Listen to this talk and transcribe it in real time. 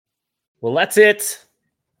Well, that's it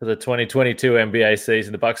for the 2022 NBA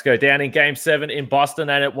season. The Bucks go down in Game 7 in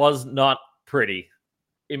Boston, and it was not pretty.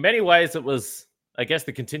 In many ways, it was, I guess,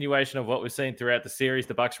 the continuation of what we've seen throughout the series.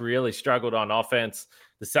 The Bucks really struggled on offense.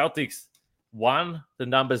 The Celtics won the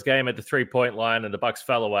numbers game at the three-point line, and the Bucks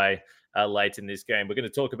fell away late in this game. We're going to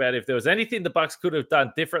talk about if there was anything the Bucks could have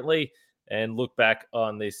done differently and look back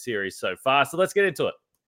on this series so far. So let's get into it.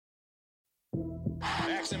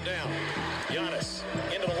 Backs him down. Giannis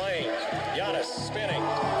into the lane. Giannis spinning.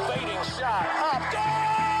 Fading shot. Up.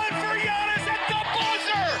 Good for Giannis at the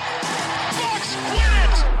buzzer. Bucks win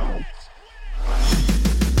it.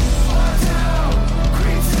 Our town,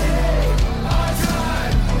 Green City, our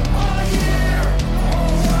time, our year,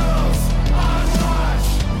 whole world's on watch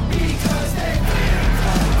because they beat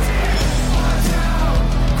the team. Our town,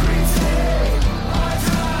 Green City, our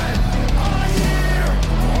time, our year,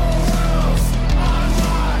 whole world's on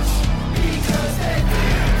watch because they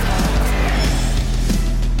beat the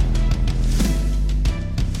team.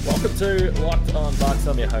 Welcome to Locked On Bucks.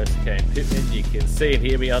 I'm your host, Kane Pittman. You can see and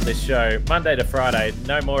hear me on this show Monday to Friday.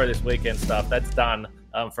 No more of this weekend stuff. That's done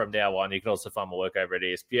from now on. You can also find my work over at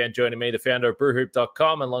ESPN. Joining me, the founder of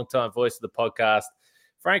BrewHoop.com and longtime voice of the podcast,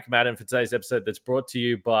 Frank Madden, for today's episode that's brought to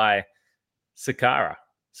you by Sakara.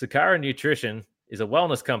 Sakara Nutrition is a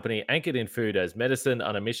wellness company anchored in food as medicine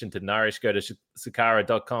on a mission to nourish. Go to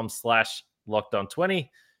sakara.com/lockedon20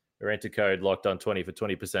 or enter code lockedon20 for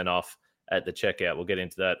 20% off at the checkout. We'll get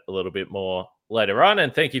into that a little bit more later on.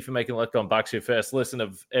 And thank you for making Locked On Bucks your first listen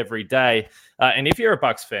of every day. And if you're a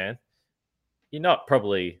Bucks fan, you're not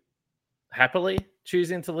probably happily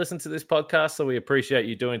choosing to listen to this podcast, so we appreciate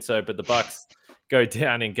you doing so. But the Bucks go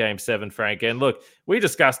down in Game 7, Frank. And look, we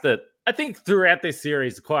discussed it, I think, throughout this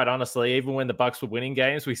series, quite honestly. Even when the Bucks were winning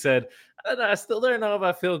games, we said, I don't know, I still don't know if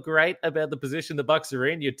I feel great about the position the Bucks are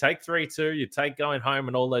in. You take 3-2, you take going home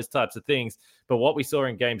and all those types of things. But what we saw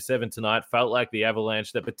in Game 7 tonight felt like the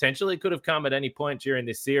avalanche that potentially could have come at any point during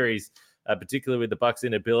this series, particularly with the Bucks'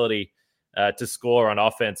 inability to score on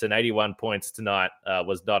offense. And 81 points tonight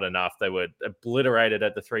was not enough. They were obliterated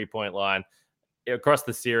at the three-point line. Across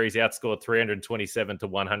the series, outscored 327 to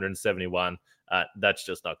 171. That's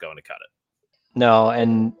just not going to cut it. No,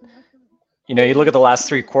 and you look at the last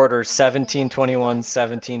three quarters, 17, 21,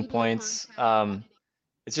 17 points.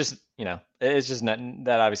 It's just, it's just not,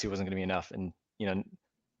 that obviously wasn't going to be enough. And, I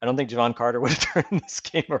don't think Javon Carter would have turned this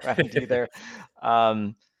game around either.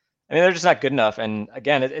 They're just not good enough. And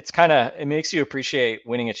again, it makes you appreciate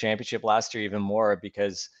winning a championship last year even more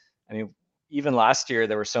because, even last year,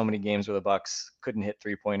 there were so many games where the Bucks couldn't hit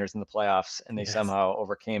three-pointers in the playoffs, and they somehow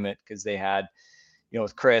overcame it because they had,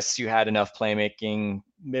 with Chris, you had enough playmaking,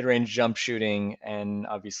 mid-range jump shooting, and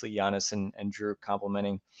obviously Giannis and Drew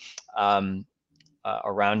complementing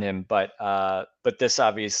around him. But this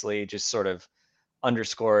obviously just sort of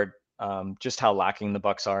underscored just how lacking the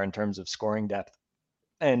Bucks are in terms of scoring depth.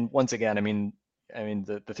 And once again,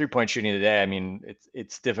 the three-point shooting today,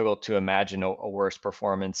 it's difficult to imagine a worse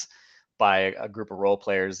performance by a group of role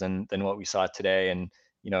players than what we saw today. And,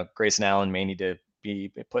 Grayson Allen may need to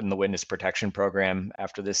be put in the witness protection program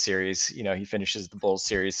after this series. He finishes the Bulls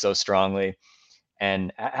series so strongly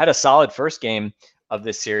and had a solid first game of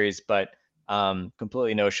this series, but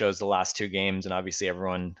completely no shows the last two games. And obviously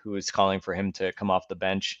everyone who was calling for him to come off the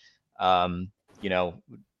bench,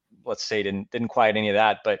 let's say didn't quite any of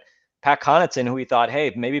that, but Pat Connaughton, who we thought,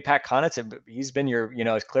 hey, maybe Pat Connaughton, he's been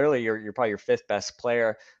clearly you're probably your fifth best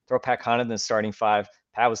player. Throw Pat Connaughton in the starting five.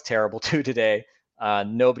 Pat was terrible too today.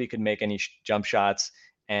 Nobody could make any jump shots.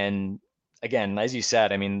 And again, as you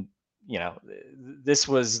said, this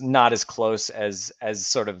was not as close as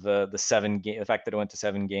sort of the fact that it went to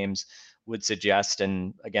 7 games would suggest.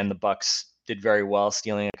 And again, the Bucks did very well,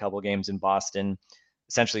 stealing a couple of games in Boston,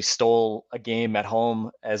 essentially stole a game at home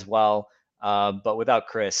as well. But without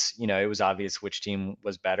Chris, it was obvious which team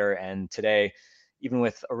was better. And today, even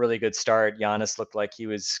with a really good start, Giannis looked like he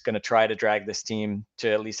was going to try to drag this team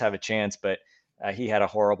to at least have a chance. But he had a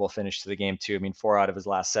horrible finish to the game too. 4 out of his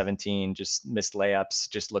last 17 just missed layups.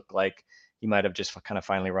 Just looked like he might have just kind of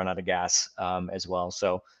finally run out of gas as well.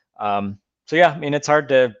 So yeah, it's hard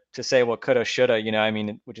to say what coulda, shoulda.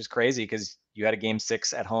 Which is crazy because you had a Game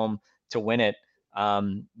 6 at home to win it.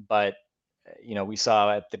 But we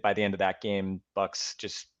saw by the end of that game, Bucks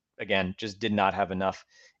just did not have enough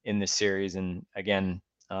in this series. And again,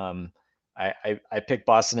 I picked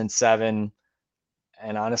Boston in 7,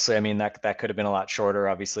 and honestly, that could have been a lot shorter.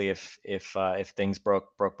 Obviously, if things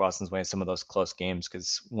broke Boston's way in some of those close games,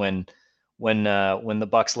 because when the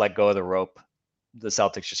Bucks let go of the rope, the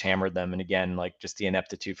Celtics just hammered them. And again, just the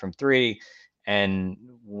ineptitude from 3, and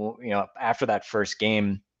after that first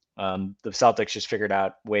game. The Celtics just figured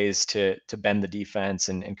out ways to bend the defense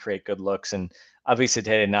and create good looks. And obviously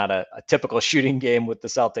today, not a typical shooting game with the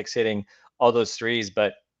Celtics hitting all those threes,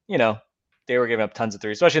 but they were giving up tons of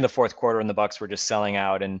threes, especially in the fourth quarter, when the Bucks were just selling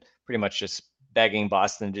out and pretty much just begging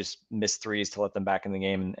Boston to just miss threes to let them back in the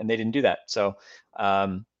game, and they didn't do that. So,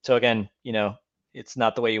 so again, it's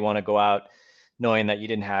not the way you want to go out, knowing that you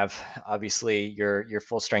didn't have obviously your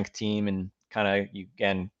full strength team, and kind of you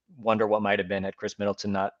again wonder what might have been had Chris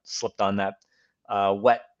Middleton not slipped on that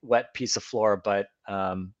wet piece of floor. But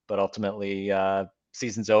ultimately,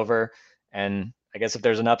 season's over, and I guess if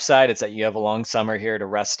there's an upside, it's that you have a long summer here to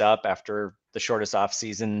rest up after the shortest off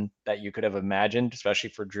season that you could have imagined, especially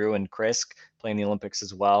for Drew and Chris playing the Olympics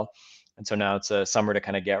as well. And so now it's a summer to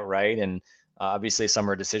kind of get right. And obviously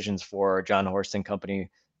summer decisions for John Horst and company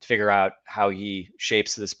to figure out how he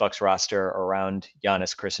shapes this Bucks roster around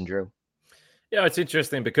Giannis, Chris, and Drew. Yeah, it's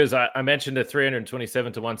interesting because I mentioned a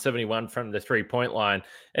 327 to 171 from the 3-point line.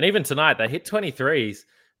 And even tonight, they hit 23s,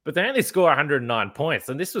 but they only score 109 points.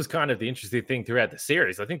 And this was kind of the interesting thing throughout the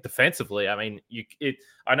series. I think defensively, I mean,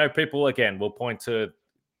 I know people, again, will point to,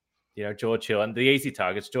 George Hill and the easy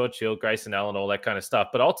targets, George Hill, Grayson Allen, all that kind of stuff.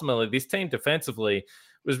 But ultimately, this team defensively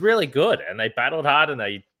was really good, and they battled hard, and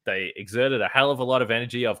they exerted a hell of a lot of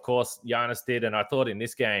energy. Of course, Giannis did. And I thought in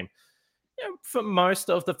this game, for most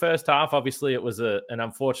of the first half, obviously it was an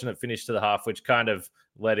unfortunate finish to the half, which kind of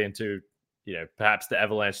led into, perhaps the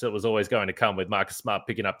avalanche that was always going to come with Marcus Smart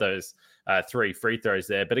picking up those 3 free throws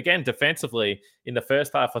there. But again, defensively, in the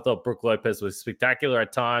first half, I thought Brook Lopez was spectacular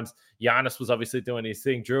at times. Giannis was obviously doing his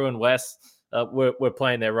thing. Drew and Wes were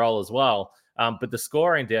playing their role as well. But the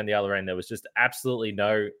scoring down the other end, there was just absolutely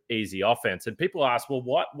no easy offense. And people ask, well,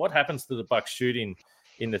 what happens to the Bucks shooting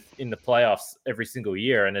in the playoffs every single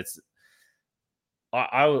year? And it's,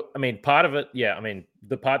 I mean, part of it, yeah. I mean,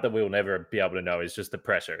 the part that we'll never be able to know is just the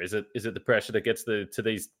pressure. Is it the pressure that gets to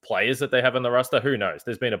these players that they have on the roster? Who knows?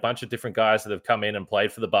 There's been a bunch of different guys that have come in and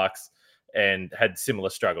played for the Bucks and had similar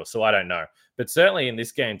struggles. So I don't know. But certainly in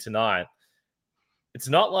this game tonight, it's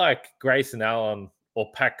not like Grayson Allen or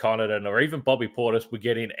Pat Connaughton or even Bobby Portis were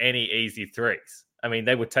getting any easy threes. I mean,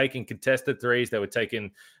 they were taking contested threes. They were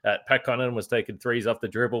taking Pat Connaughton was taking threes off the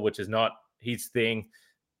dribble, which is not his thing.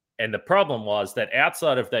 And the problem was that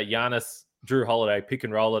outside of that Giannis, Drew Holiday pick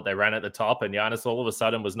and roll that they ran at the top, and Giannis all of a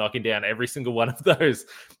sudden was knocking down every single one of those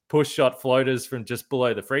push shot floaters from just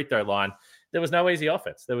below the free throw line, there was no easy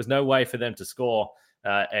offense. There was no way for them to score.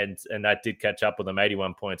 And that did catch up with them.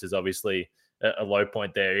 81 points is obviously a low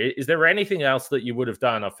point there. Is there anything else that you would have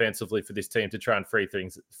done offensively for this team to try and free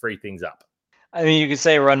things up? I mean, you could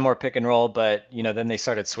say run more pick and roll, but then they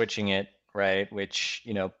started switching it, right? Which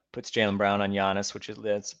puts Jaylen Brown on Giannis, which is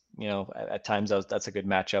that's at times that's a good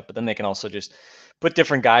matchup. But then they can also just put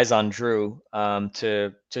different guys on Drew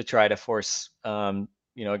to try to force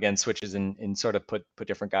again switches and sort of put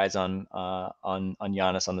different guys on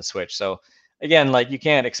Giannis on the switch. So again, like you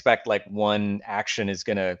can't expect like one action is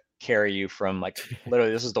gonna carry you from like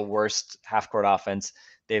literally this is the worst half court offense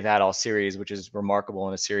they've had all series, which is remarkable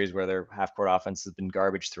in a series where their half court offense has been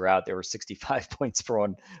garbage throughout. There were 65 points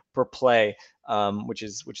per play, which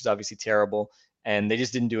is obviously terrible. And they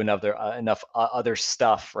just didn't do enough other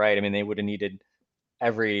stuff, right? I mean, they would have needed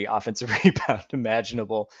every offensive rebound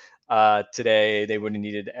imaginable today. They would have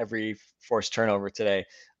needed every forced turnover today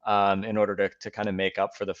in order to kind of make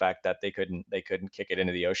up for the fact that they couldn't kick it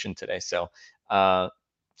into the ocean today. So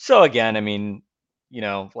again, I mean,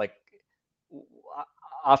 like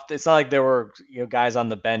it's not like there were guys on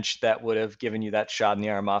the bench that would have given you that shot in the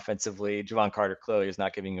arm offensively. Javon Carter clearly is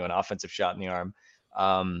not giving you an offensive shot in the arm.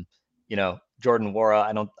 Jordan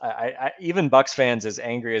Nwora, I even Bucks fans, as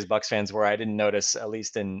angry as Bucks fans were, I didn't notice, at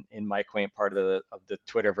least in my quaint part of the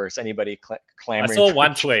Twitterverse, anybody clamoring. I saw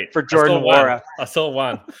one tweet for Jordan Nwora. I saw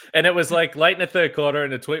one, and it was like late in the third quarter,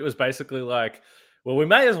 and the tweet was basically like, "Well, we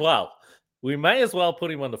may as well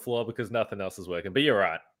put him on the floor because nothing else is working." But you're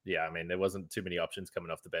right. Yeah, I mean, there wasn't too many options coming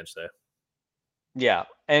off the bench there. Yeah,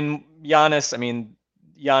 and Giannis, I mean,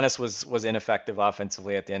 Giannis was ineffective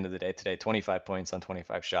offensively at the end of the day today. 25 points on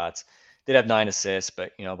 25 shots. Did have 9 assists,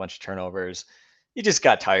 but a bunch of turnovers. He just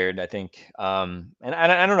got tired, I think. And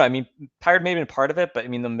I don't know. I mean, tired maybe part of it, but I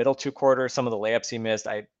mean, the middle 2 quarters, some of the layups he missed,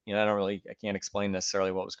 I can't explain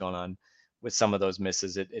necessarily what was going on with some of those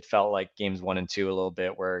misses. It felt like games 1 and 2 a little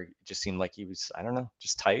bit where it just seemed like he was, I don't know,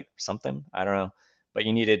 just tight or something. I don't know. But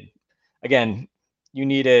you needed Giannis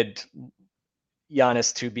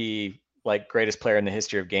to be like greatest player in the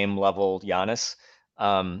history of game level Giannis,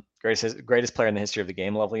 greatest player in the history of the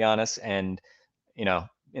game level Giannis. And,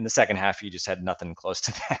 in the second half, you just had nothing close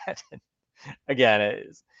to that. Again,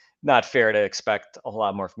 not fair to expect a whole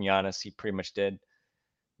lot more from Giannis. He pretty much did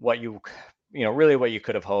what really what you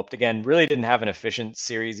could have hoped. Again, really didn't have an efficient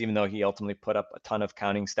series, even though he ultimately put up a ton of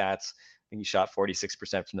counting stats. I think he shot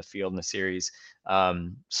 46% from the field in the series.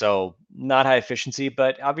 So not high efficiency,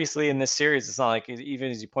 but obviously in this series, it's not like,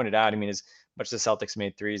 even as you pointed out, I mean, as much as the Celtics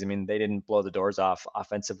made threes, I mean, they didn't blow the doors off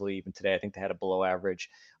offensively. Even today, I think they had a below average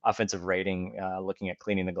offensive rating, looking at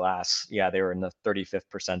cleaning the glass. Yeah, they were in the 35th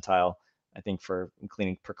percentile, I think, for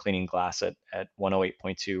cleaning glass at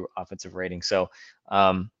 108.2 offensive rating. So,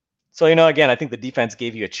 again, I think the defense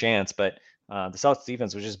gave you a chance, but the Celtics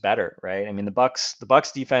defense was just better, right? I mean, the Bucks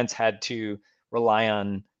defense had to rely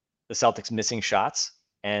on the Celtics missing shots,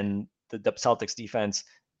 and the Celtics defense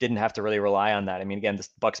didn't have to really rely on that. I mean, again, the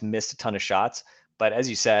Bucks missed a ton of shots, but as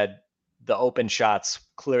you said, the open shots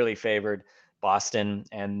clearly favored Boston,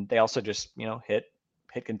 and they also just hit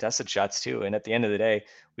contested shots too. And at the end of the day,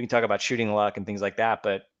 we can talk about shooting luck and things like that,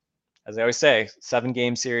 but as I always say,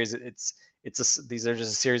 7-game series, these are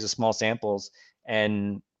just a series of small samples,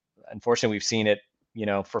 and unfortunately, we've seen it,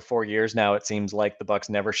 for 4 years now. It seems like the Bucks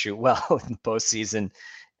never shoot well in the postseason,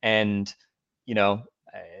 and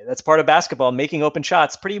that's part of basketball. Making open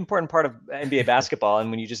shots, pretty important part of NBA basketball. And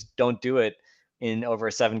when you just don't do it in over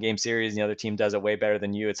a 7-game series, and the other team does it way better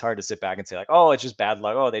than you, it's hard to sit back and say like, oh, it's just bad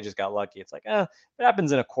luck. Oh, they just got lucky. It's like, if it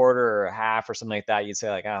happens in a quarter or a half or something like that, you'd say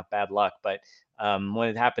like, bad luck. But when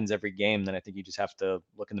it happens every game, then I think you just have to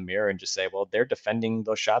look in the mirror and just say, well, they're defending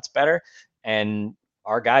those shots better, and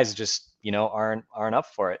our guys just aren't up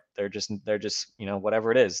for it. They're just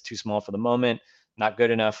whatever it is, too small for the moment, not good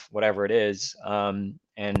enough, whatever it is.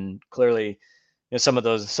 And clearly,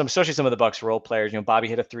 especially some of the Bucks role players, Bobby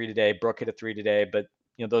hit a 3 today, Brooke hit a 3 today, but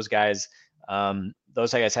those guys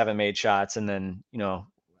haven't made shots. And then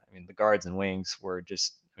the guards and wings were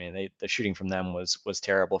just, the shooting from them was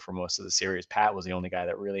terrible for most of the series. Pat was the only guy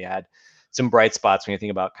that really had some bright spots when you think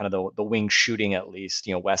about kind of the wing shooting, at least.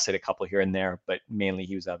 West hit a couple here and there, but mainly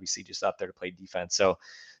he was obviously just out there to play defense. So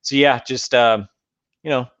yeah, just just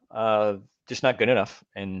not good enough.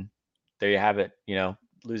 And there you have it.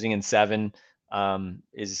 Losing in 7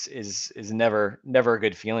 is never a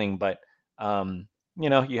good feeling. But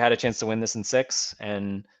you had a chance to win this in 6,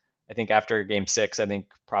 and I think after game 6, I think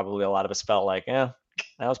probably a lot of us felt like, that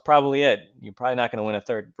was probably it. You're probably not going to win a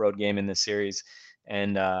third road game in this series.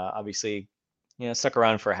 And obviously, stuck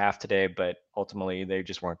around for a half today, but ultimately they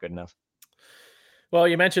just weren't good enough. Well,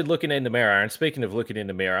 you mentioned looking in the mirror, and speaking of looking in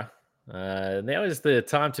the mirror, now is the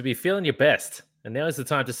time to be feeling your best. And now is the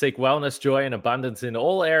time to seek wellness, joy, and abundance in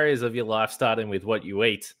all areas of your life, starting with what you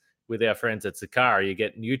eat. With our friends at Sakara, you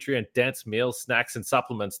get nutrient-dense meals, snacks, and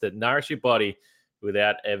supplements that nourish your body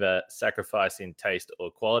without ever sacrificing taste or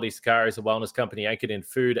quality. Sakara is a wellness company anchored in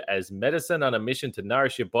food as medicine, on a mission to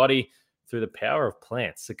nourish your body through the power of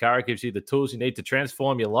plants. Sakara gives you the tools you need to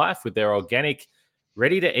transform your life with their organic,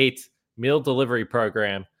 ready-to-eat meal delivery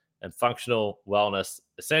program and functional wellness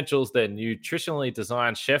essentials. Their nutritionally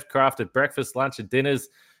designed, chef-crafted breakfast, lunch, and dinners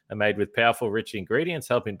are made with powerful, rich ingredients,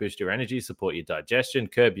 helping boost your energy, support your digestion,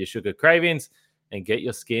 curb your sugar cravings, and get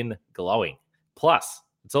your skin glowing. Plus,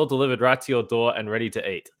 it's all delivered right to your door and ready to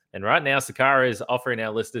eat. And right now, Sakara is offering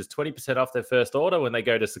our listeners 20% off their first order when they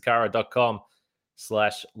go to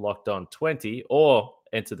sakara.com/lockedon20 or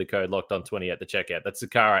enter the code lockedon20 at the checkout. That's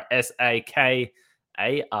Sakara,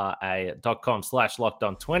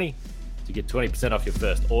 SAKARA.com/lockedon20 to get 20% off your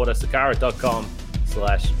first order.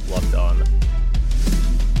 Sakara.com/lockedon.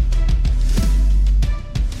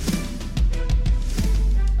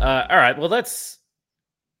 All right, well, let's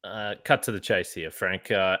cut to the chase here, Frank.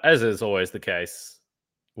 As is always the case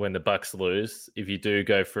when the Bucks lose, if you do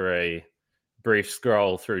go for a brief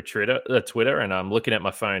scroll through Twitter, and I'm looking at my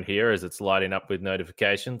phone here as it's lighting up with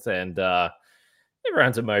notifications, and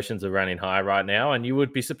everyone's emotions are running high right now, and you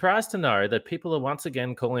would be surprised to know that people are once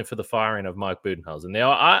again calling for the firing of Mike Budenholzer.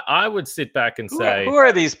 Now, I would sit back and say... Who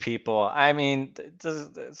are these people? I mean,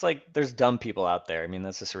 it's like there's dumb people out there. I mean,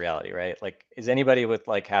 that's just reality, right? Like, is anybody with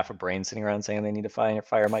like half a brain sitting around saying they need to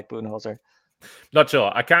fire Mike Budenholzer? Not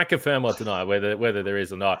sure. I can't confirm or deny whether there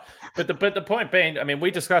is or not. But the point being, I mean,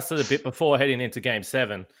 we discussed it a bit before heading into Game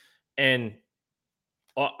 7, and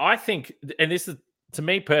I think, and this is, to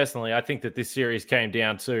me personally, I think that this series came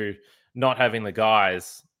down to not having the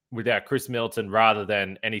guys without Chris Middleton rather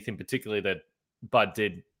than anything particularly that Bud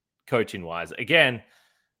did coaching-wise. Again,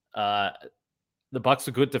 the Bucks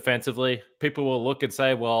are good defensively. People will look and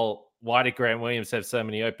say, well, why did Grant Williams have so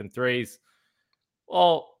many open threes?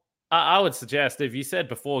 Well, I would suggest if you said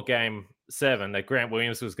before Game 7 that Grant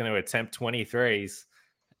Williams was going to attempt 20 threes,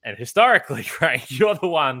 and historically, Frank, you're the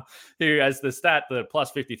one who has the stat, the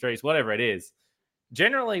plus 53s, whatever it is,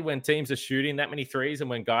 generally when teams are shooting that many threes and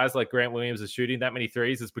when guys like Grant Williams are shooting that many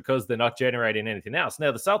threes, it's because they're not generating anything else.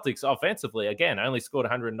 Now, the Celtics offensively, again, only scored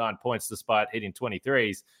 109 points despite hitting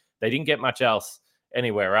 23s. They didn't get much else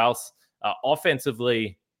anywhere else.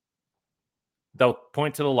 Offensively, they'll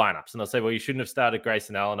point to the lineups and they'll say, well, you shouldn't have started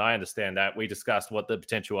Grayson Allen. I understand that. We discussed what the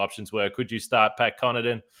potential options were. Could you start Pat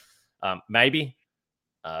Connaughton? Maybe.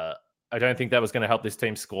 I don't think that was going to help this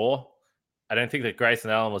team score. I don't think that Grayson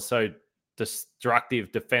Allen was so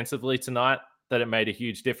destructive defensively tonight that it made a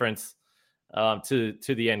huge difference to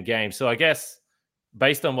the end game. So I guess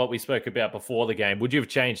based on what we spoke about before the game, would you have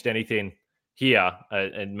changed anything here?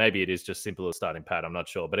 And maybe it is just simple as starting Pat. I'm not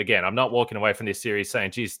sure. But again, I'm not walking away from this series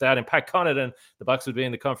saying, geez, starting Pat Connaughton, the Bucks would be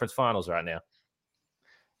in the conference finals right now.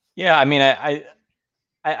 Yeah, I mean,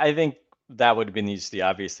 I think that would have been the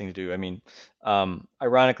obvious thing to do. I mean,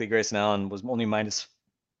 ironically, Grayson Allen was only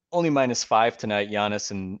minus 5 tonight.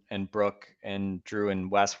 Giannis and Brook and Drew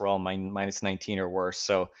and Wes were all minus 19 or worse.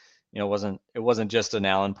 So, it wasn't just an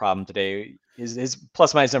Allen problem today. His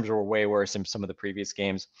plus minus numbers were way worse in some of the previous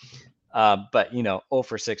games. But 0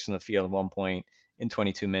 for 6 from the field at 1 point in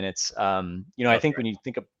 22 minutes. I think when you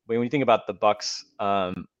think about the Bucks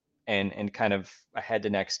and kind of ahead to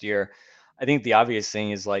next year, I think the obvious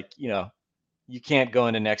thing is you can't go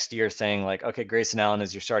into next year saying okay, Grayson Allen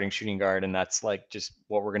is your starting shooting guard, and that's just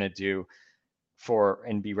what we're going to do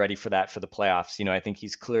and be ready for that for the playoffs. I think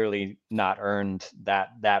he's clearly not earned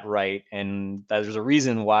that right, and there's a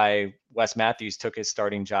reason why Wes Matthews took his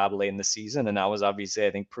starting job late in the season, and that was obviously,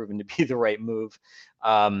 I think, proven to be the right move.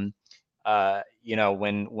 When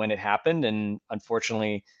it happened, and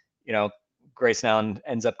unfortunately, Grayson Allen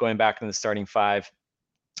ends up going back in the starting 5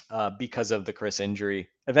 because of the Chris injury.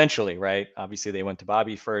 Eventually, right? Obviously, they went to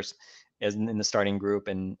Bobby first as in the starting group,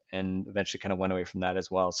 and eventually kind of went away from that as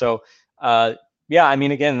well. So, yeah, I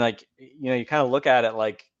mean, again, you kind of look at it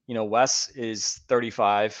Wes is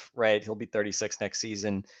 35, right? He'll be 36 next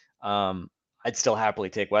season. I'd still happily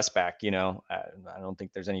take Wes back. I don't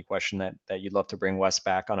think there's any question that you'd love to bring Wes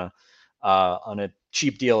back on a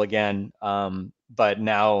cheap deal again. But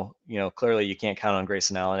now, clearly you can't count on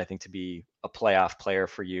Grayson Allen, I think, to be a playoff player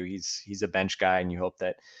for you. He's a bench guy, and you hope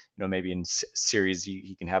that, maybe in series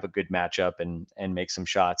he can have a good matchup and make some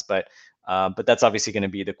shots. But that's obviously going to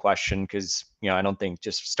be the question, because, I don't think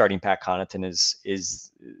just starting Pat Connaughton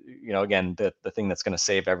is again, the thing that's going to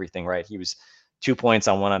save everything, right? He was 2 points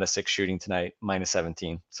on 1 out of 6 shooting tonight, minus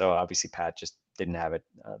 17. So obviously Pat just didn't have it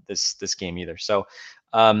this game either. So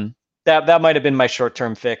that might have been my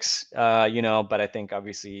short-term fix, but I think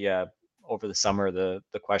obviously over the summer, the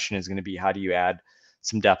question is going to be, how do you add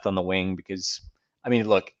some depth on the wing? Because, I mean,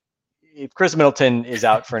 look, if Chris Middleton is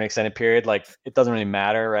out for an extended period, it doesn't really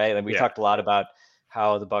matter, right? We talked a lot about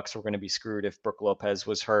how the Bucks were going to be screwed if Brook Lopez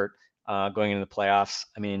was hurt going into the playoffs.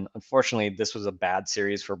 I mean, unfortunately, this was a bad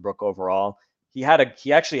series for Brook overall. He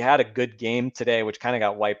actually had a good game today, which kind of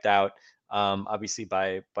got wiped out, obviously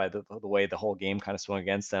by the way the whole game kind of swung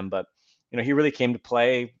against them. But he really came to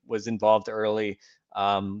play, was involved early,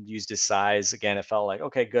 used his size. Again, it felt like,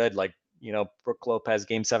 okay, good. Brook Lopez,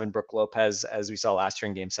 game 7, Brook Lopez, as we saw last year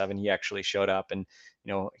in game 7, he actually showed up, and,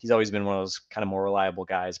 he's always been one of those kind of more reliable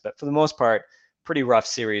guys. But for the most part, pretty rough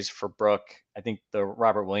series for Brook. I think the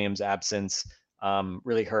Robert Williams absence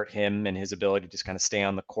really hurt him and his ability to just kind of stay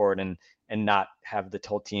on the court and not have the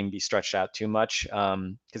whole team be stretched out too much.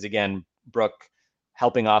 Because again, Brook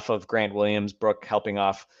helping off of Grant Williams, Brook helping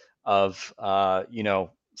off of,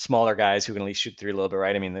 smaller guys who can at least shoot 3 a little bit,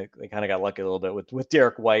 right? I mean, they kind of got lucky a little bit with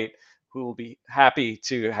Derek White, who will be happy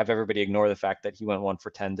to have everybody ignore the fact that he went 1 for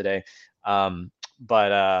 10 today.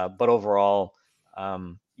 But overall,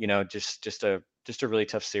 just a really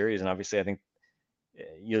tough series. And obviously, I think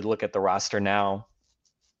you look at the roster now,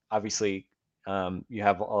 obviously, you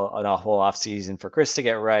have a whole off season for Chris to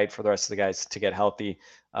get right, for the rest of the guys to get healthy.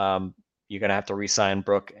 You're going to have to re-sign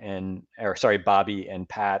Bobby and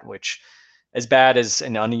Pat, which, as bad as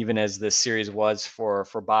and uneven as this series was for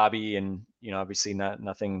Bobby, and obviously not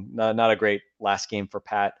a great last game for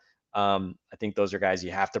Pat. I think those are guys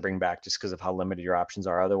you have to bring back just because of how limited your options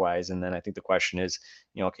are otherwise. And then I think the question is,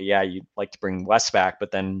 okay, yeah, you'd like to bring Wes back,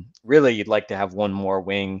 but then really you'd like to have one more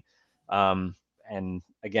wing. And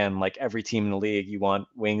again, like every team in the league, you want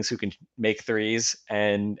wings who can make threes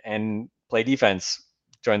and play defense.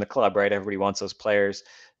 Join the club, right? Everybody wants those players.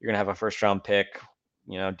 You're gonna have a first round pick.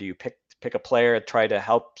 Do you pick a player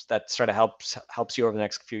helps you over the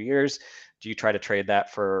next few years? Do you try to trade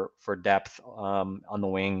that for depth on the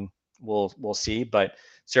wing? We'll see. But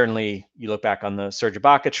certainly, you look back on the Serge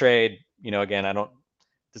Ibaka trade. Again,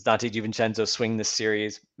 does Dante DiVincenzo swing this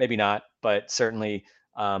series? Maybe not, but certainly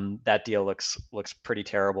That deal looks pretty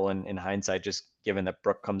terrible in hindsight, just given that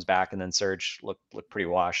Brook comes back and then Serge look pretty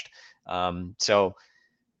washed. So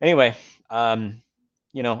anyway,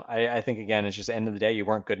 I think again, it's just the end of the day, you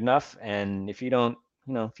weren't good enough, and if you don't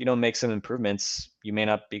make some improvements, you may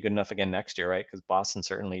not be good enough again next year, right? Because Boston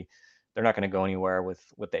certainly, they're not going to go anywhere with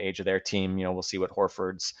the age of their team. We'll see what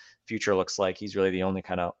Horford's future looks like. He's really the only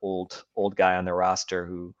kind of old guy on their roster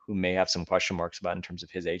who may have some question marks about in terms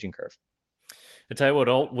of his aging curve. I tell you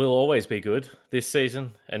what, will always be good this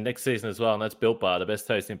season and next season as well, and that's Built Bar, the best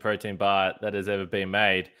tasting protein bar that has ever been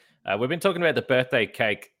made. We've been talking about the birthday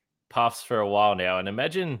cake puffs for a while now, and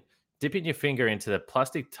imagine dipping your finger into the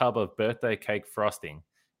plastic tub of birthday cake frosting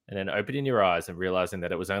and then opening your eyes and realizing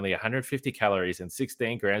that it was only 150 calories and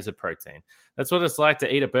 16 grams of protein. That's what it's like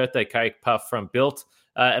to eat a birthday cake puff from Built.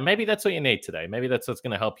 And maybe that's what you need today. Maybe that's what's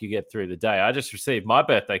going to help you get through the day. I just received my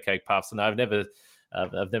birthday cake puffs, and I've never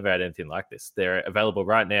had anything like this. They're available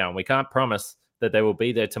right now, and we can't promise that they will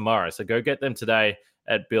be there tomorrow. So go get them today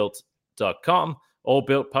at Built.com. All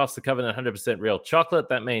Built puffs are covered in 100% real chocolate.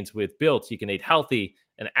 That means with Built, you can eat healthy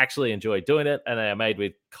and actually enjoy doing it. And they are made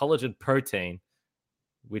with collagen protein,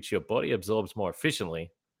 which your body absorbs more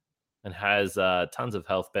efficiently and has tons of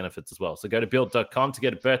health benefits as well. So go to Built.com to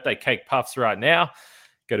get a birthday cake puffs right now.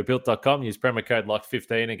 Go to Built.com, use promo code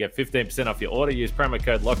LOCK15 and get 15% off your order. Use promo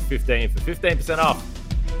code LOCK15 for 15% off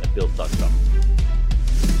at Built.com.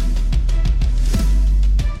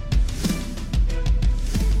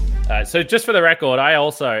 So just for the record, I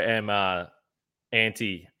also am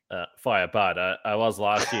anti Fire Bud. I was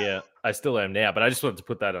last year. I still am now, but I just wanted to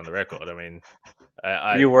put that on the record. I mean,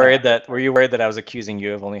 were you worried that I was accusing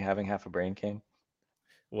you of only having half a brain, Kane?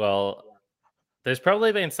 Well, there's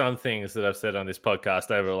probably been some things that I've said on this podcast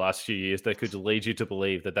over the last few years that could lead you to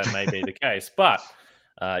believe that may be the case. But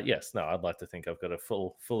yes, no, I'd like to think I've got a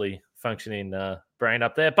fully functioning brain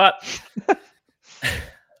up there. But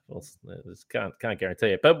well, can't guarantee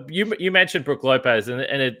it. But you mentioned Brook Lopez,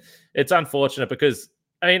 and it's unfortunate because,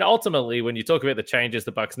 I mean, ultimately, when you talk about the changes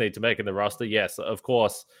the Bucks need to make in the roster, yes, of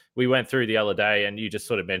course, we went through the other day, and you just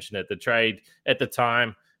sort of mentioned it. The trade at the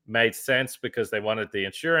time made sense because they wanted the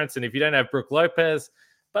insurance, and if you don't have Brook Lopez,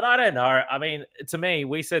 but I don't know. I mean, to me,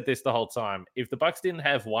 we said this the whole time. If the Bucks didn't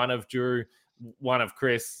have one of Drew, one of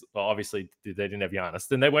Chris, well, obviously they didn't have Giannis,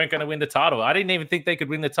 then they weren't going to win the title. I didn't even think they could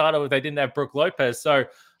win the title if they didn't have Brook Lopez. So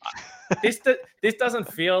this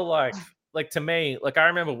doesn't feel like to me, like I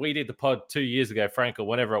remember we did the pod 2 years ago, Frank, or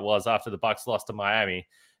whenever it was after the Bucks lost to Miami.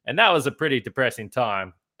 And that was a pretty depressing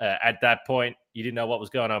time. At that point, you didn't know what was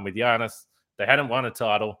going on with Giannis. They hadn't won a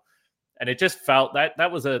title. And it just felt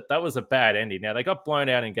that was a bad ending. Now they got blown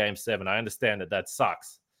out in Game 7. I understand that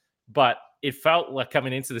sucks. But it felt like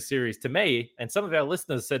coming into the series to me, and some of our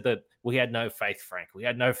listeners said that we had no faith, Frank. We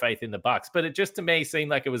had no faith in the Bucks. But it just to me seemed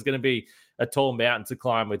like it was going to be a tall mountain to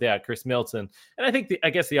climb without Chris Middleton. And I think I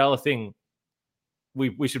guess the other thing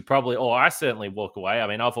we should probably, or I certainly walk away. I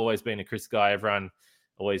mean, I've always been a Chris guy. Everyone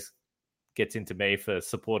always gets into me for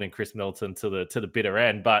supporting Chris Middleton to the bitter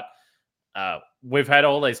end. But we've had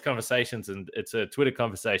all these conversations, and it's a Twitter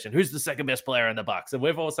conversation. Who's the second best player in the Bucks? And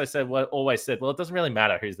we've also always said, well, it doesn't really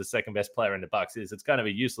matter who's the second best player in the Bucks is. It's kind of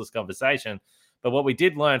a useless conversation. But what we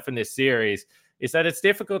did learn from this series is that it's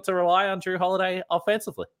difficult to rely on Drew Holiday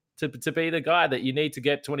offensively to be the guy that you need to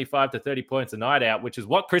get 25 to 30 points a night out, which is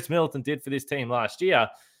what Chris Middleton did for this team last year.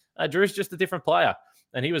 Drew's just a different player.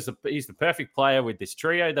 And he's the perfect player with this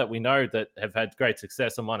trio that we know that have had great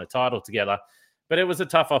success and won a title together. But it was a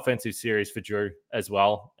tough offensive series for Drew as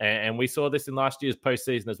well. And we saw this in last year's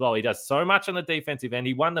postseason as well. He does so much on the defensive end.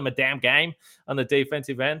 He won them a damn game on the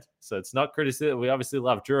defensive end. So it's not criticism. We obviously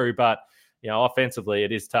love Drew, but offensively,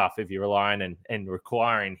 it is tough if you're relying and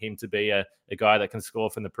requiring him to be a guy that can score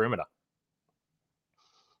from the perimeter.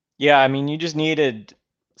 Yeah, I mean, you just needed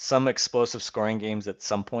some explosive scoring games at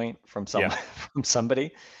some point from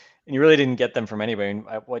somebody. And you really didn't get them from anybody.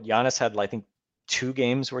 What Giannis had, I think, 2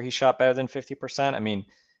 games where he shot better than 50%. I mean,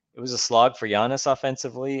 it was a slog for Giannis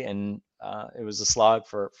offensively, and it was a slog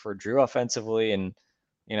for Drew offensively, and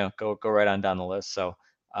go right on down the list. So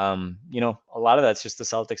a lot of that's just the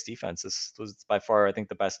Celtics defense. This was by far, I think,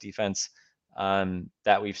 the best defense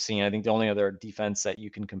that we've seen. I think the only other defense that you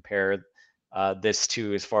can compare this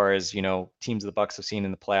to, as far as teams the Bucks have seen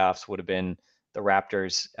in the playoffs, would have been the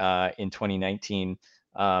Raptors in 2019.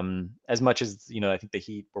 As much as I think the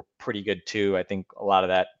Heat were pretty good too. I think a lot of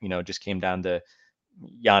that just came down to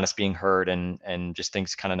Giannis being hurt and just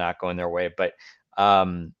things kind of not going their way. But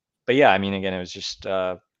yeah, I mean, again, it was just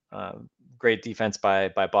great defense by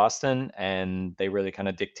Boston, and they really kind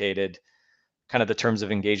of dictated kind of the terms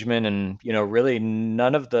of engagement, and really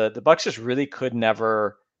none of the Bucks just really could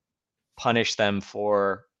never punish them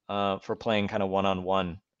for playing kind of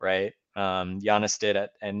one-on-one, right? Giannis did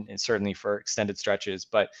it, and certainly for extended stretches,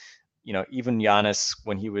 but even Giannis,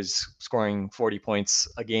 when he was scoring 40 points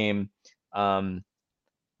a game,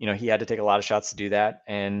 he had to take a lot of shots to do that,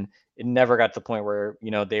 and it never got to the point where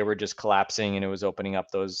they were just collapsing and it was opening up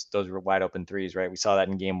those wide open threes, right? We saw that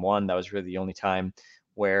in game one. That was really the only time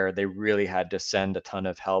where they really had to send a ton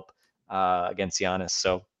of help against Giannis.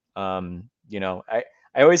 So I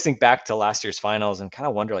always think back to last year's finals and kind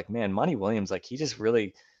of wonder, like, man, Monty Williams, like, he just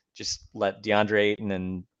really just let DeAndre Ayton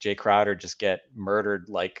and Jay Crowder just get murdered,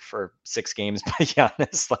 like, for 6 games by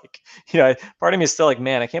Giannis. Like, part of me is still like,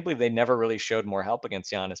 man, I can't believe they never really showed more help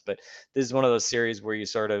against Giannis. But this is one of those series where you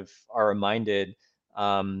sort of are reminded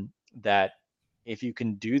that if you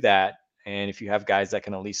can do that, and if you have guys that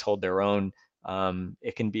can at least hold their own,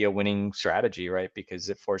 it can be a winning strategy, right? Because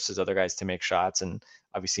it forces other guys to make shots, and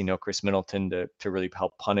obviously no Chris Middleton to really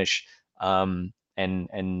help punish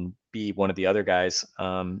and be one of the other guys.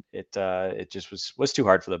 It just was too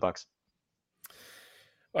hard for the Bucks.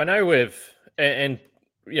 I know we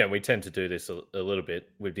tend to do this a little bit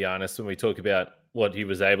with Giannis when we talk about what he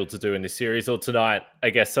was able to do in this series, or tonight.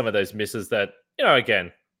 I guess some of those misses that,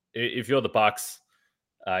 again, if you're the Bucks,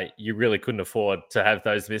 you really couldn't afford to have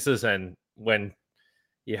those misses. And when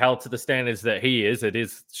you're held to the standards that he is, it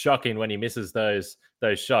is shocking when he misses those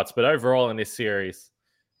shots. But overall in this series,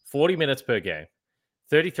 40 minutes per game,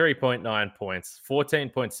 33.9 points,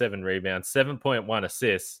 14.7 rebounds, 7.1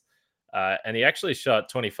 assists. And he actually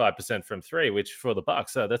shot 25% from 3, which for the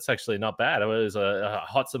Bucks, that's actually not bad. It was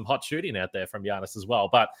some hot shooting out there from Giannis as well.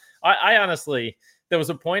 But I honestly, there was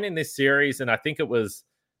a point in this series, and I think it was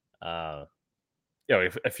a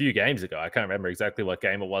few games ago. I can't remember exactly what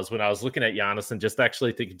game it was, when I was looking at Giannis and just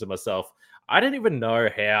actually thinking to myself, I don't even know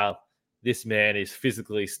how this man is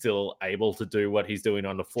physically still able to do what he's doing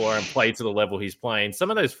on the floor and play to the level he's playing.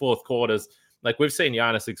 Some of those fourth quarters, like, we've seen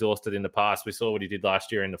Giannis exhausted in the past. We saw what he did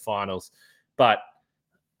last year in the finals. But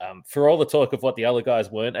for all the talk of what the other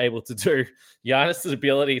guys weren't able to do, Giannis'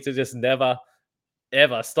 ability to just never,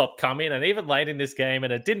 ever stop coming, and even late in this game,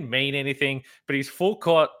 and it didn't mean anything, but he's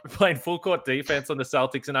playing full court defense on the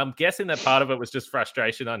Celtics, and I'm guessing that part of it was just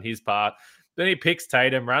frustration on his part. Then he picks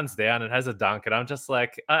Tatum, runs down, and has a dunk, and I'm just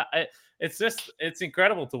like, it's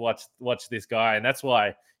incredible to watch this guy, and that's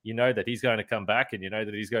why that he's going to come back, and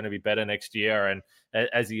that he's going to be better next year, and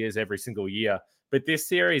as he is every single year. But this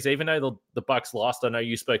series, even though the Bucks lost, I know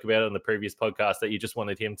you spoke about it on the previous podcast that you just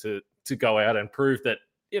wanted him to go out and prove that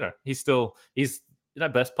he's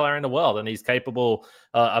best player in the world, and he's capable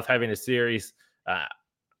of having a series.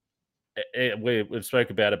 We've spoke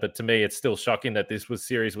about it, but to me, it's still shocking that this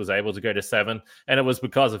series was able to go to 7, and it was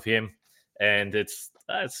because of him. And it's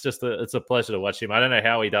a pleasure to watch him. I don't know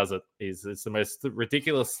how he does it. It's the most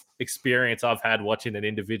ridiculous experience I've had watching an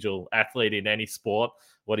individual athlete in any sport,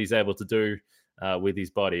 what he's able to do with his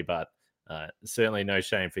body. But certainly no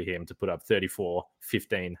shame for him to put up 34,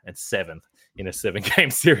 15, and 7 in a 7-game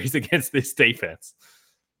series against this defense.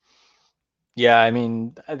 Yeah, I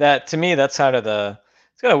mean, that to me, that's it's kind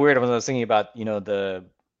of weird when I was thinking about,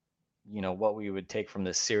 what we would take from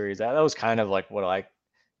this series. That was kind of like what I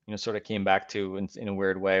sort of came back to in a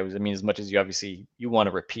weird way. As much as you obviously you want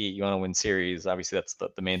to repeat, you want to win series, obviously that's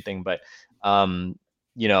the main thing. But I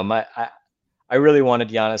really wanted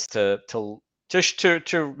Giannis to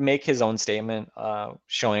make his own statement,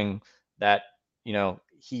 showing that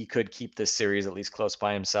he could keep this series at least close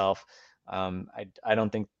by himself. I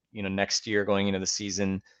don't think next year going into the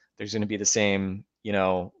season there's going to be the same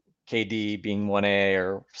KD being 1A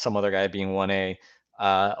or some other guy being 1A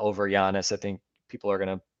over Giannis. I think people are going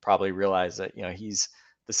to probably realize that he's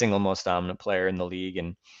the single most dominant player in the league,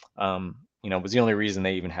 and was the only reason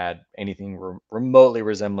they even had anything remotely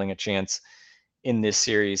resembling a chance in this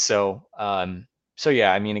series. So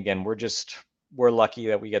yeah, I mean, again, we're lucky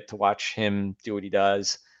that we get to watch him do what he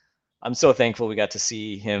does. I'm so thankful we got to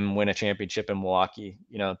see him win a championship in Milwaukee.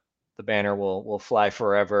 The banner will fly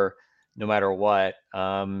forever, no matter what.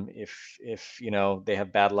 If they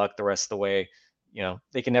have bad luck the rest of the way,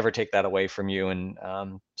 they can never take that away from you. And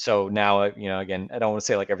so now, again, I don't want to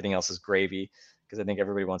say like everything else is gravy, because I think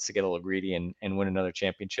everybody wants to get a little greedy and win another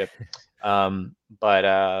championship.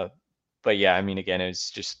 But yeah, I mean, again,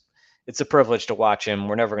 it's a privilege to watch him.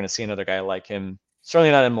 We're never going to see another guy like him. Certainly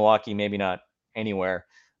not in Milwaukee, maybe not anywhere.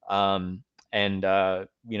 You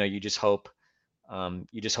just hope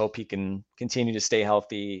he can continue to stay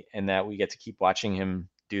healthy, and that we get to keep watching him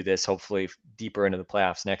do this hopefully deeper into the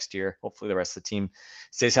playoffs next year. Hopefully the rest of the team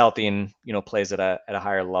stays healthy and, plays at a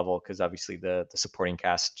higher level, because obviously the supporting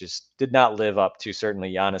cast just did not live up to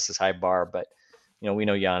certainly Giannis's high bar. But we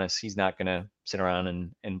know Giannis, he's not going to sit around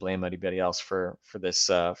and blame anybody else for this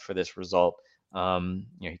result.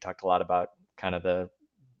 He talked a lot about kind of the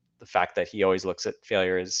fact that he always looks at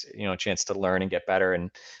failure as, a chance to learn and get better. And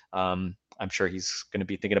I'm sure he's going to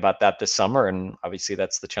be thinking about that this summer. And obviously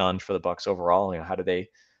that's the challenge for the Bucks overall. How do they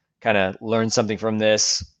kind of learn something from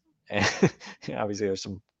this? And obviously there's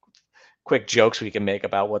some quick jokes we can make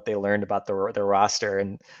about what they learned about their roster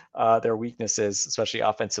and their weaknesses, especially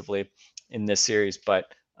offensively in this series. But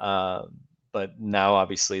now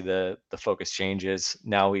obviously the focus changes.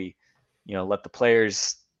 Now we, let the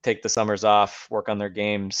players take the summers off, work on their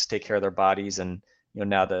games, take care of their bodies. And,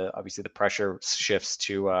 now obviously the pressure shifts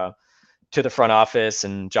to the front office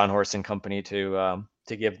and John Horst and company to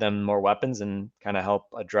give them more weapons and kind of help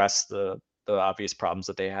address the obvious problems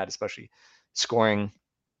that they had, especially scoring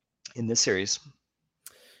in this series.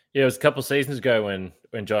 Yeah, it was a couple of seasons ago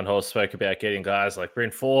when John Horst spoke about getting guys like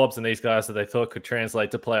Bryn Forbes and these guys that they thought could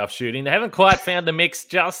translate to playoff shooting. They haven't quite found the mix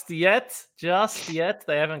just yet. They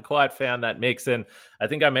haven't quite found that mix. And I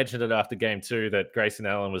think I mentioned it after game 2 that Grayson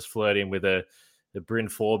Allen was flirting with the Bryn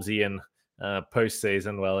Forbesian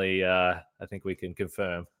postseason. Well, I think we can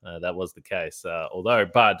confirm that was the case.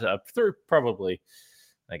 But through probably,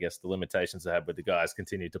 I guess, the limitations they had with the guys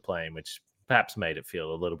continued to play him, which perhaps made it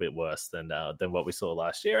feel a little bit worse than what we saw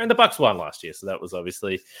last year. And the Bucks won last year, so that was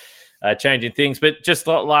obviously changing things. But just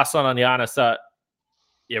last one on Giannis,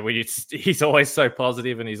 he's always so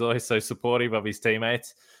positive and he's always so supportive of his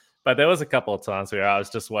teammates. But there was a couple of times where I was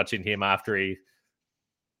just watching him after he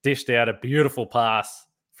dished out a beautiful pass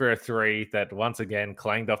for a 3 that once again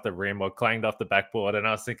clanged off the rim or clanged off the backboard. And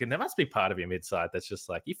I was thinking, there must be part of him inside that's just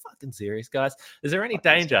like, you fucking serious, guys? Is there any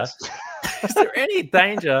danger? Is there any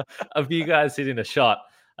danger of you guys hitting a shot?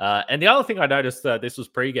 And the other thing I noticed, this was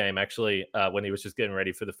pregame actually, when he was just getting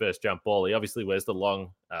ready for the first jump ball. He obviously wears the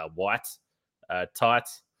long white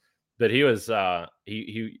tights, but he was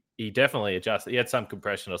he definitely adjusted. He had some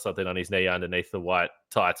compression or something on his knee underneath the white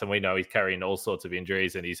tights, and we know he's carrying all sorts of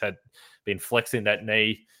injuries, and he's been flexing that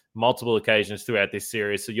knee multiple occasions throughout this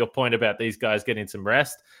series. So your point about these guys getting some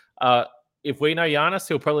rest, if we know Giannis,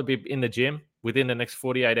 he'll probably be in the gym within the next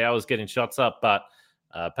 48 hours getting shots up, but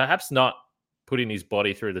perhaps not putting his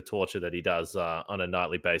body through the torture that he does on a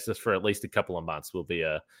nightly basis for at least a couple of months will be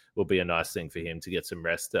a nice thing for him to get some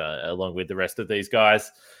rest along with the rest of these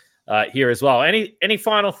guys here as well. Any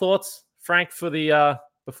final thoughts, Frank, for the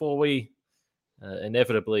before we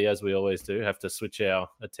inevitably, as we always do, have to switch our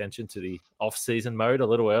attention to the off-season mode a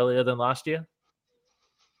little earlier than last year?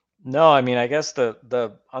 No, I mean, I guess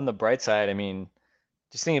the on the bright side, I mean,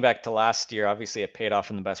 just thinking back to last year, obviously it paid off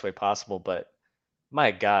in the best way possible, but my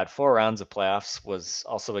God, 4 rounds of playoffs was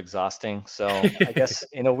also exhausting. So I guess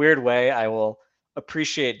in a weird way, I will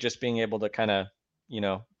appreciate just being able to kind of,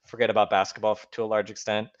 forget about basketball to a large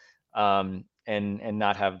extent, and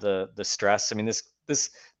not have the stress. I mean, this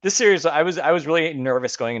series, I was really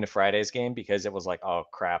nervous going into Friday's game because it was like, oh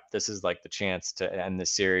crap, this is like the chance to end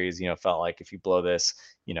this series. Felt like if you blow this,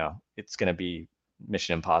 it's going to be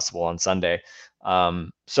mission impossible on Sunday.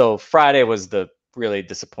 So Friday was the really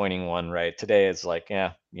disappointing one, right? Today is like,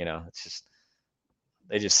 it's just,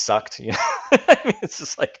 they just sucked. I mean, it's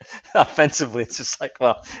just like offensively, it's just like,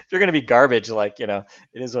 well, if you're going to be garbage, like, it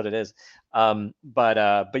is what it is.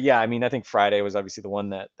 But yeah, I mean, I think Friday was obviously the one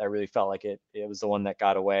that really felt like it was the one that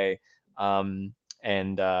got away. And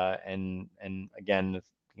again,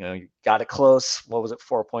 you got it close. What was it?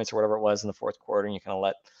 4 points or whatever it was in the fourth quarter. And you kind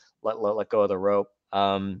of let go of the rope.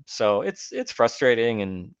 So it's frustrating,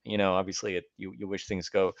 and obviously you wish things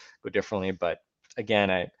go differently, but again,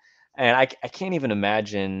 I can't even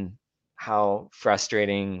imagine how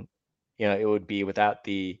frustrating it would be without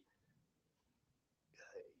the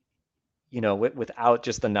without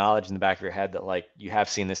just the knowledge in the back of your head that, like, you have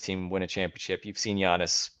seen this team win a championship. You've seen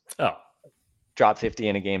Giannis drop 50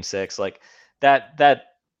 in a game 6, like that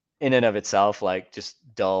in and of itself, like, just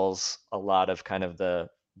dulls a lot of kind of the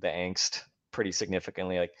angst pretty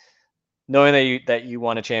significantly. Like, knowing that you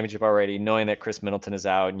won a championship already, knowing that Chris Middleton is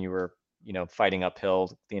out and you were fighting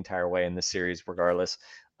uphill the entire way in this series regardless.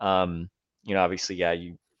 Obviously, yeah,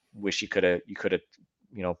 you wish you could have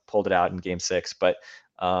pulled it out in game 6, but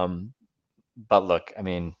look, I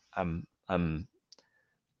mean, I'm not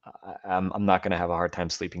going to have a hard time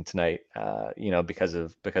sleeping tonight, because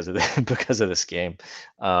of this game.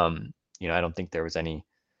 I don't think there was any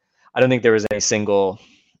single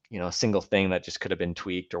thing that just could have been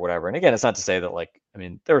tweaked or whatever. And again, it's not to say that, like, I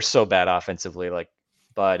mean, they were so bad offensively, like,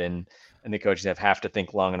 Bud and the coaching staff have to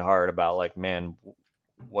think long and hard about like, man,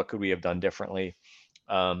 what could we have done differently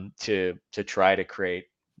to try to create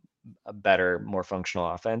a better, more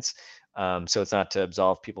functional offense. So it's not to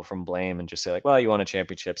absolve people from blame and just say like, well, you won a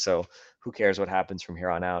championship, so who cares what happens from here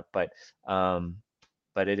on out? But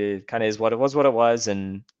it is kind of is what it was.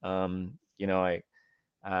 And you know,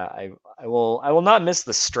 I will not miss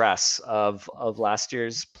the stress of last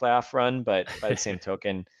year's playoff run, but by the same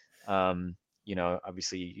token, you know,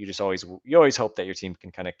 obviously you always hope that your team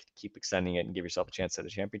can kind of keep extending it and give yourself a chance at a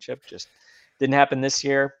championship. Just didn't happen this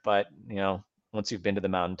year, but you know, once you've been to the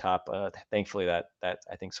mountaintop, thankfully that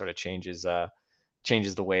I think sort of changes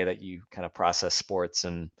the way that you kind of process sports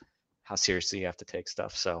and how seriously you have to take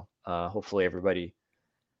stuff. So hopefully everybody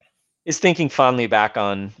is thinking fondly back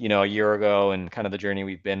on, you know, a year ago and kind of the journey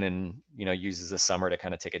we've been in, you know, uses this summer to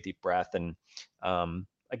kind of take a deep breath. And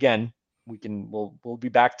again, we'll be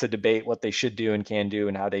back to debate what they should do and can do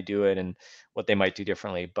and how they do it and what they might do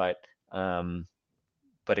differently. But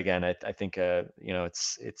again, I think, you know,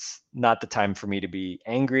 it's not the time for me to be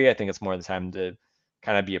angry. I think it's more the time to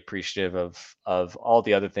kind of be appreciative of all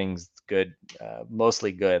the other things good,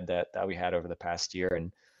 mostly good that we had over the past year.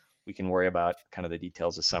 And we can worry about kind of the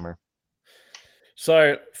details this summer.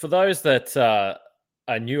 So for those that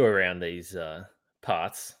are new around these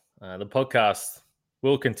parts, the podcast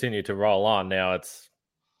will continue to roll on. Now it's,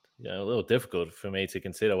 you know, a little difficult for me to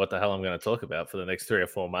consider what the hell I'm going to talk about for the next 3 or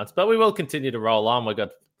 4 months, but we will continue to roll on. We've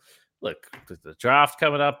got, the draft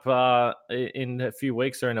coming up in a few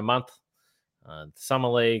weeks or in a month, Summer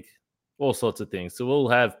League, all sorts of things. So we'll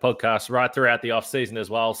have podcasts right throughout the off season as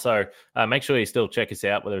well. So make sure you still check us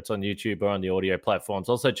out, whether it's on YouTube or on the audio platforms.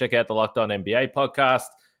 Also check out the Locked On NBA podcast.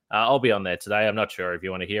 I'll be on there today. I'm not sure if you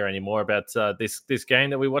want to hear any more about this game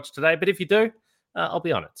that we watched today, but if you do, I'll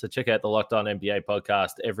be on it. So check out the Locked On NBA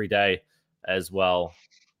podcast every day as well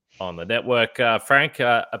on the network. Frank,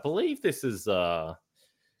 I believe this is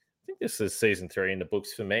season 3 in the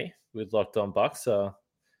books for me with Locked On Bucks.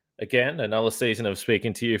 Again, another season of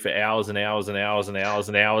speaking to you for hours and hours and hours and hours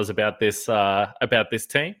and hours about this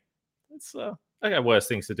team. It's I got worse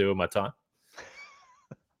things to do with my time.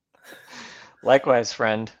 Likewise,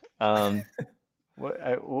 friend. I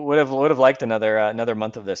would have liked another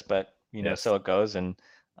month of this, but you know, so it goes, and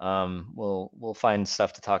we'll find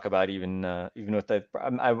stuff to talk about even with the.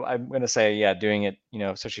 I'm going to say, yeah, doing it, you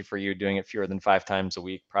know, especially for you, doing it fewer than 5 times a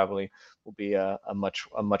week probably will be a much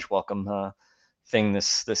welcome thing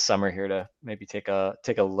this summer here to maybe take a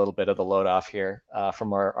little bit of the load off here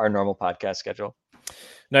from our normal podcast schedule.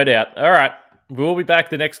 No doubt. All right. We'll be back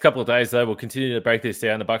the next couple of days, though. We'll continue to break this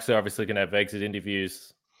down. The Bucks are obviously going to have exit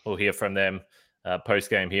interviews. We'll hear from them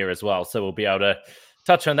post-game here as well. So we'll be able to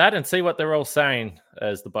touch on that and see what they're all saying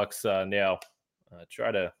as the Bucks now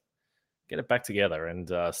try to get it back together and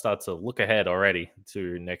start to look ahead already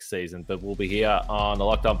to next season. But we'll be here on the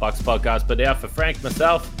Locked On Bucks podcast. But now for Frank,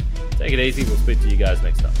 myself, take it easy. We'll speak to you guys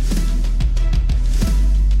next time.